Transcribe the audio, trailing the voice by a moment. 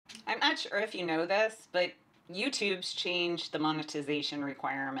I'm not sure if you know this, but YouTube's changed the monetization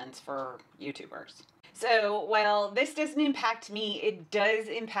requirements for YouTubers. So while this doesn't impact me, it does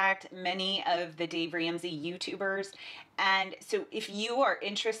impact many of the Dave Ramsey YouTubers. And so if you are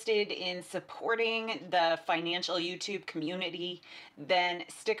interested in supporting the financial YouTube community, then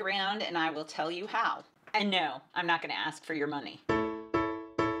stick around and I will tell you how. And no, I'm not going to ask for your money.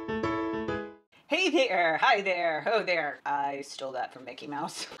 Hey there, hi there, ho there. I stole that from Mickey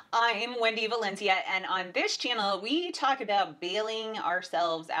Mouse. I'm Wendy Valencia, and on this channel, we talk about bailing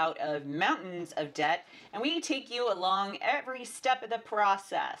ourselves out of mountains of debt, and we take you along every step of the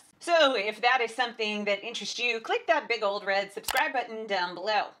process. So if that is something that interests you, click that big old red subscribe button down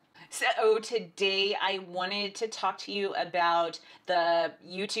below. So today I wanted to talk to you about the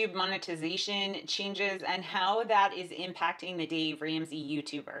YouTube monetization changes and how that is impacting the Dave Ramsey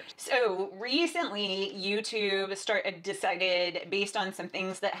YouTuber. So recently YouTube decided, based on some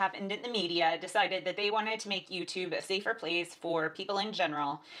things that happened in the media, decided that they wanted to make YouTube a safer place for people in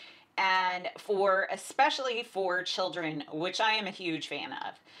general, and especially for children, which I am a huge fan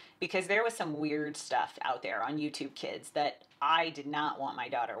of, because there was some weird stuff out there on YouTube Kids that I did not want my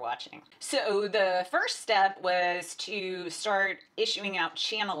daughter watching. So the first step was to start issuing out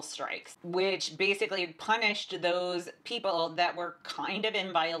channel strikes, which basically punished those people that were kind of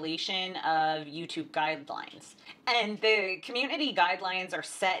in violation of YouTube guidelines. And the community guidelines are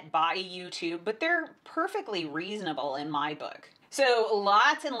set by YouTube, but they're perfectly reasonable in my book. So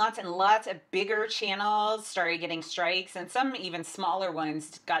lots and lots and lots of bigger channels started getting strikes, and some even smaller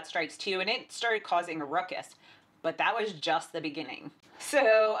ones got strikes too, and it started causing a ruckus. But that was just the beginning.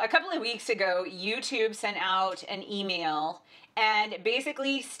 So a couple of weeks ago, YouTube sent out an email and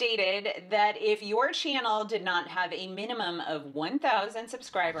basically stated that if your channel did not have a minimum of 1,000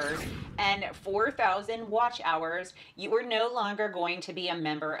 subscribers and 4,000 watch hours, you were no longer going to be a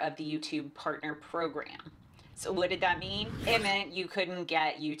member of the YouTube Partner Program. So what did that mean? It meant you couldn't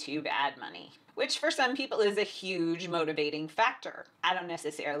get YouTube ad money, which for some people is a huge motivating factor. I don't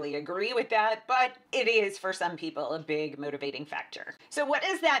necessarily agree with that, but it is for some people a big motivating factor. So what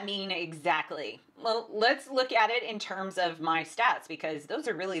does that mean exactly? Well, let's look at it in terms of my stats, because those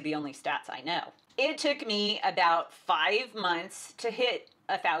are really the only stats I know. It took me about 5 months to hit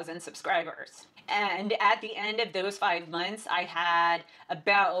 1,000 subscribers. And at the end of those 5 months, I had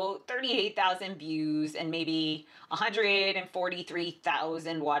about 38,000 views and maybe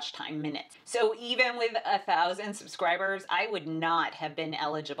 143,000 watch time minutes. So even with 1,000 subscribers, I would not have been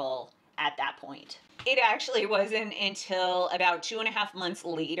eligible at that point. It actually wasn't until about 2.5 months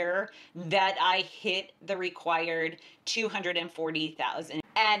later that I hit the required 240,000.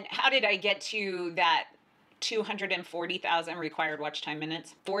 And how did I get to that 240,000 required watch time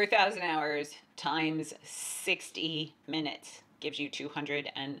minutes? 4,000 hours times 60 minutes gives you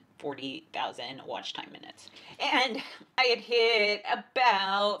 240,000 watch time minutes. And I had hit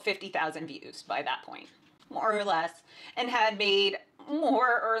about 50,000 views by that point, more or less, and had made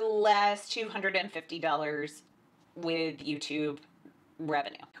more or less $250 with YouTube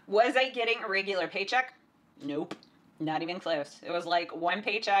revenue. Was I getting a regular paycheck? Nope, not even close. It was like one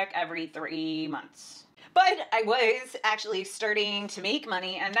paycheck every 3 months. But I was actually starting to make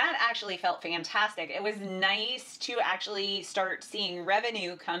money, and that actually felt fantastic. It was nice to actually start seeing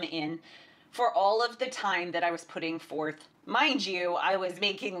revenue come in for all of the time that I was putting forth. Mind you, I was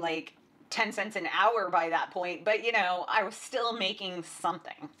making like 10 cents an hour by that point, but you know, I was still making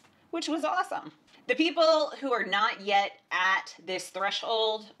something, which was awesome. The people who are not yet at this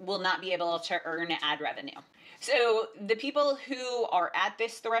threshold will not be able to earn ad revenue. So the people who are at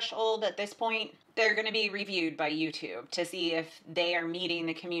this threshold at this point, they're going to be reviewed by YouTube to see if they are meeting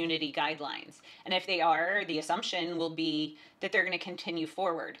the community guidelines. And if they are, the assumption will be that they're going to continue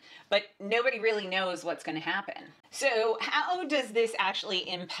forward. But nobody really knows what's going to happen. So how does this actually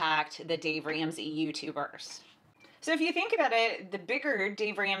impact the Dave Ramsey YouTubers? So if you think about it, the bigger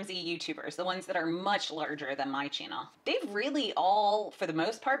Dave Ramsey YouTubers, the ones that are much larger than my channel, they've really all, for the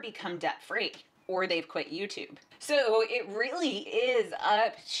most part, become debt-free, or they've quit YouTube. So it really is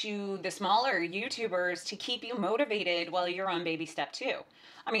up to the smaller YouTubers to keep you motivated while you're on baby step 2.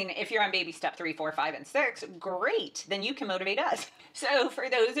 I mean, if you're on baby step 3, 4, 5, and 6, great, then you can motivate us. So for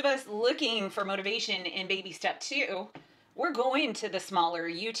those of us looking for motivation in baby step 2, we're going to the smaller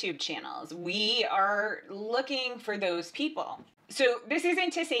YouTube channels. We are looking for those people. So this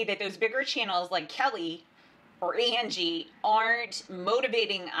isn't to say that those bigger channels like Kelly or Angie aren't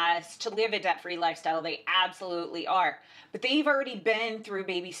motivating us to live a debt-free lifestyle. They absolutely are. But they've already been through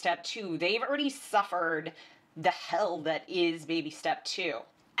baby step 2. They've already suffered the hell that is baby step 2.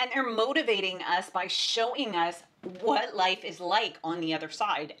 And they're motivating us by showing us what life is like on the other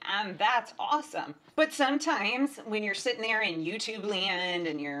side, and that's awesome. But sometimes when you're sitting there in YouTube land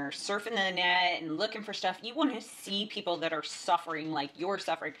and you're surfing the net and looking for stuff, you want to see people that are suffering like you're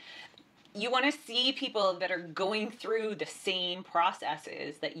suffering. You want to see people that are going through the same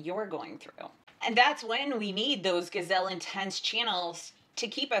processes that you're going through. And that's when we need those Gazelle Intense channels to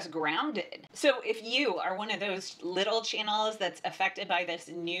keep us grounded. So if you are one of those little channels that's affected by this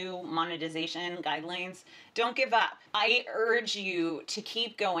new monetization guidelines, don't give up. I urge you to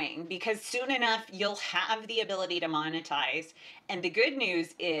keep going, because soon enough you'll have the ability to monetize. And the good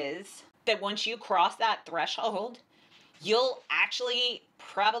news is that once you cross that threshold, you'll actually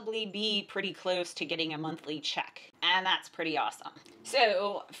probably be pretty close to getting a monthly check. And that's pretty awesome.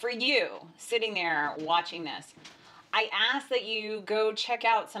 So for you sitting there watching this, I ask that you go check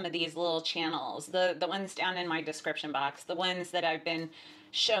out some of these little channels, the ones down in my description box, the ones that I've been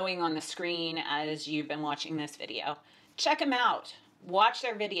showing on the screen as you've been watching this video. Check them out. Watch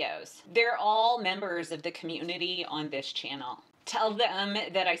their videos. They're all members of the community on this channel. Tell them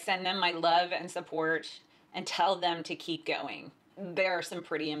that I send them my love and support, and tell them to keep going. There are some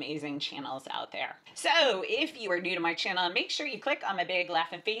pretty amazing channels out there. So if you are new to my channel, make sure you click on my big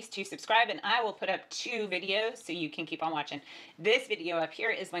laughing face to subscribe, and I will put up 2 videos so you can keep on watching. This video up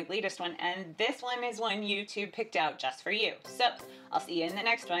here is my latest one, and this one is one YouTube picked out just for you. So I'll see you in the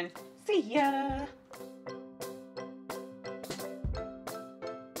next one. See ya!